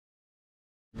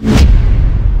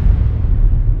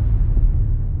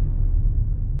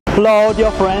Hello dear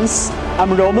friends,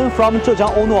 I'm Roman from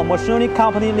Zhejiang Ono Machinery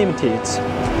Company Limited.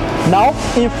 Now,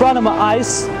 in front of my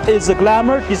eyes is a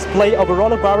glamour display of a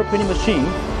rotogravure printing machine.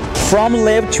 From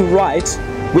left to right,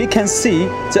 we can see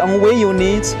the on-way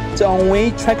unit, the on-way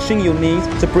traction unit,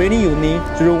 the braiding unit,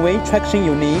 the roll-way traction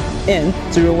unit, and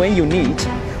the roll-way unit,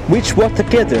 which work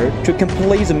together to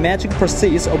complete the magic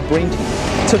process of printing.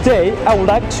 Today, I would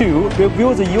like to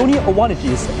review the unique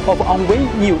advantages of on-way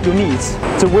units.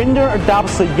 The window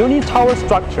adopts a unit tower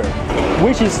structure,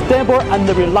 which is stable and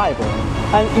reliable,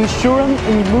 and ensuring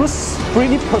a smooth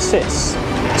printing process.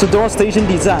 The door station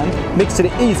design makes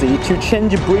it easy to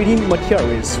change printing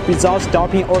materials without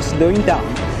stopping or slowing down,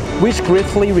 which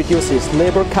greatly reduces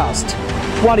labor cost.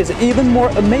 What is even more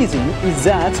amazing is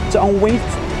that the on-way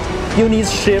unit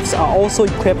shifts are also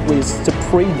equipped with the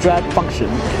pre-drag function,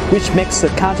 which makes the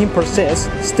cutting process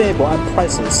stable and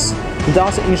precise,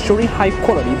 thus ensuring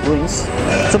high-quality prints.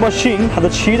 The machine has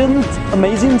achieved an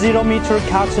amazing 0-meter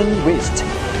cutting width,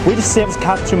 which saves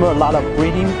customers a lot of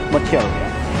printing material.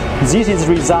 This is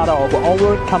the result of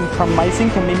our compromising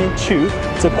commitment to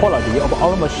the quality of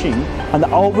our machine and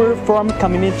our firm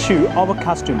commitment to our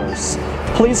customers.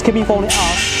 Please keep informing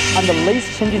us and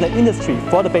let's change the industry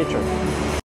for the better.